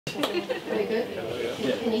Very good.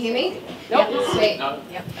 Can you hear me? Nope. Sweet.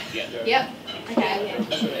 Yep. Yep. Okay.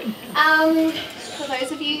 For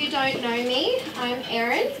those of you who don't know me, I'm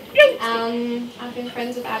Erin. I've been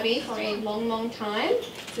friends with Abby for a long, long time,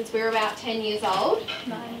 since we were about 10 years old.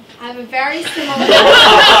 9. I have a very similar... 9.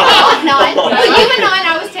 No, you were 9,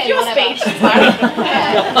 I was 10. Your speech.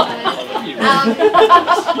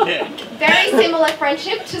 Very similar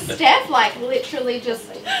friendship to Steph, like literally just...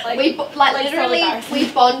 we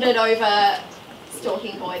bonded over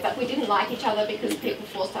stalking boys. Like, we didn't like each other because people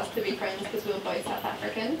forced us to be friends because we were both South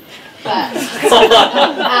African. But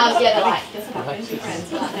yeah, they're like, you're South African, be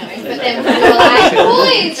friends. But no. But then we were like,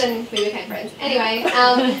 boys, and we became friends. Anyway,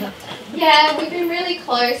 yeah, we've been really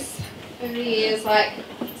close over the years. Like,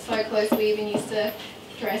 so close we even used to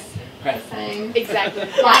dress the same. Exactly.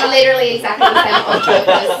 Like, literally exactly the same on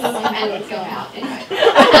purpose and go out. Anyway.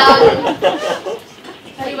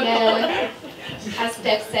 But yeah, as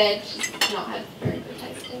Steph said, she's not had very good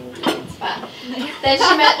taste in kids, but then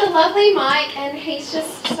she met the lovely Mike, and he's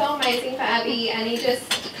just so amazing for Abby, and he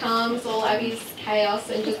just calms all Abby's chaos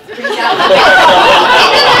and just brings out the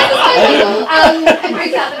best. It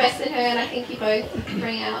brings out the best in her, and I think you both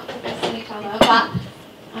bring out the best in each other. But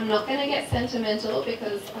I'm not going to get sentimental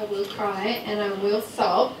because I will cry and I will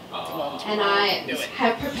sob, and I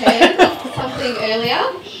have prepared something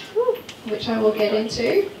earlier, which I will get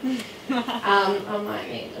into. I might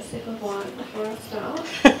need a sip of wine before I start.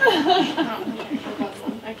 I've got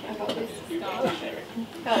some. Okay, I got this.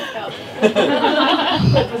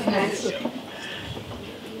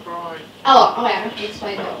 Oh, wait, I have to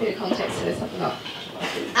explain a bit of context to this, I forgot.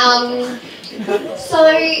 So,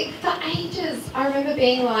 for ages, I remember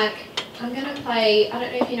being like, I'm going to play, I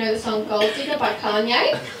don't know if you know the song Gold Digger by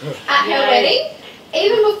Kanye, at her wedding.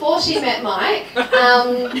 Even before she met Mike,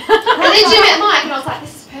 and then she met Mike, and I was like,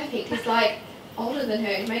 this is perfect. He's like older than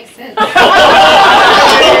her. It makes sense. But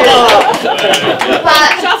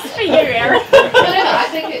Just for you, Erin. Whatever. I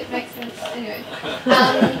think it makes sense. Anyway.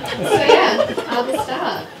 So yeah, I will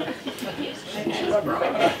start.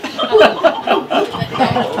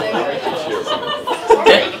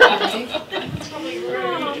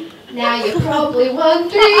 Now you're probably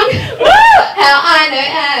wondering how I know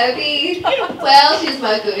Abby. Well, she's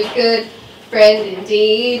my good friend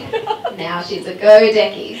indeed. Now she's a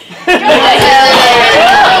go-decky.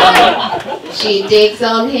 She digs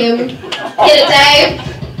on him. Hit it, Dave.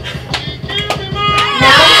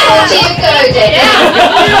 Now she's a go-decky.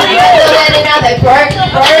 Now they broke.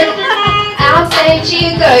 I'm saying she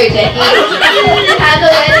a go-decky. Had the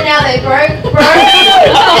wedding, now they broke.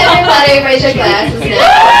 Everybody raise your glasses now.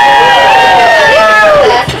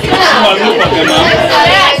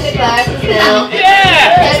 Everybody raise your glasses now.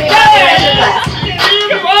 Everybody raise your glasses.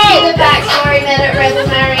 Here's the backstory, met at Rebel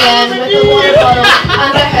Marianne with a water bottle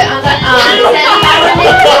under her underarm.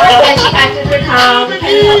 Said and she acted her calm. And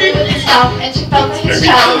helped me with the stuff, and she felt his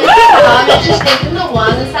charm. And she's thinking the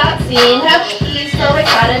one and start seeing her. He's so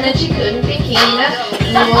excited and she couldn't be keener.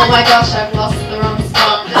 Oh my gosh, I've lost the wrong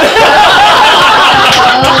spot.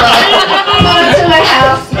 Got to her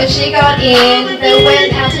house, and she got in. They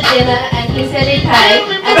went out to dinner, and he said he'd pay.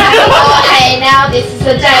 And I thought, hey, now this is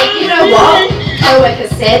a date. You know what? Co-worker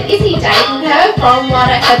said, is he dating her? From what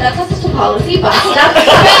I heard, that's just a policy buster.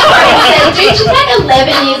 Said, dude, she's like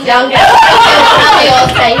 11 years younger. And they all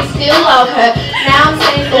say you still love her. Now I'm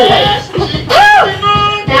saying,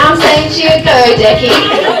 now I'm saying she a go-decky.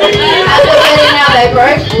 After wedding, now they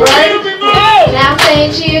broke. Now I'm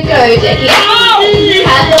saying she a go-decky.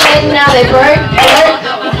 Had the wedding, now they broke.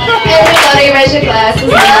 Everybody raise your glasses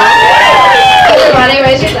now. Everybody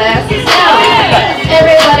raise your glasses now.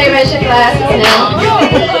 Everybody raise your glasses now.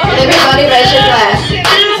 Everybody raise your glass.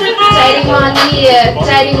 Dating 1 year.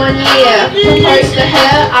 Proposed to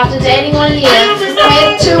her after dating 1 year.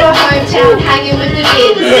 Went to a hometown, hanging with the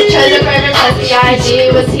kids. Chose a favorite place, the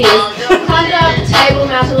idea was his. Climbed up the table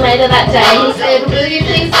mountain later that day. He said, will you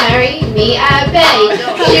please marry me, Abby?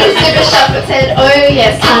 She was super shocked but said, oh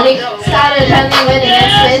yes, honey. Started planning wedding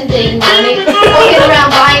and spending money. Walking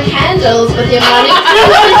around buying candles with your money.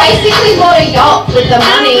 Basically bought a yacht with the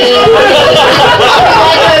money.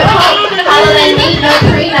 Other than need no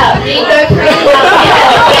prenup.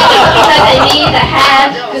 That they need to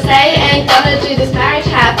have, cause they ain't gonna do this marriage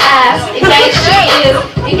half-assed.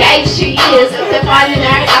 Engaged 2 years. They're finally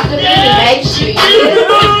married after being engaged 2 years.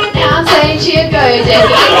 Now I'm saying she a go-decky.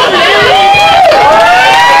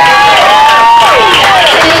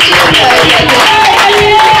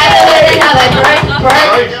 Now they broke.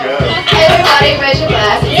 Everybody raise your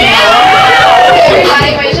glasses now.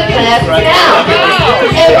 Everybody raise your glasses now.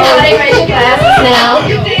 Everybody raise your glasses now.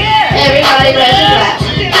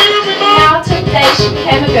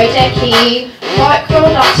 me. Mike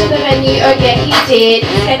crawled up to the venue, oh yeah he did.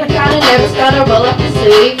 He's getting kinda nervous, gotta roll up his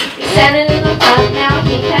sleeve. He's standing in the front, now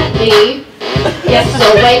he can't leave. Yes,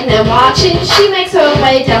 still waiting and watching, she makes her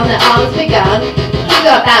way down, the arms begun. He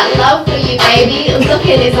got that love for you, baby, look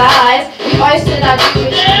in his eyes. You boasted I knew,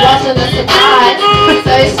 which wasn't a surprise.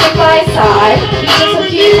 So stick by his side, he's just a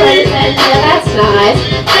few friends and yeah, that's nice.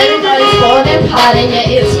 Everybody's born and partying,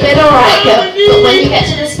 yeah, it's been alright, girl. But when you get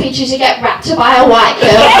to the speeches, you get wrapped by a white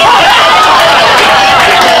girl.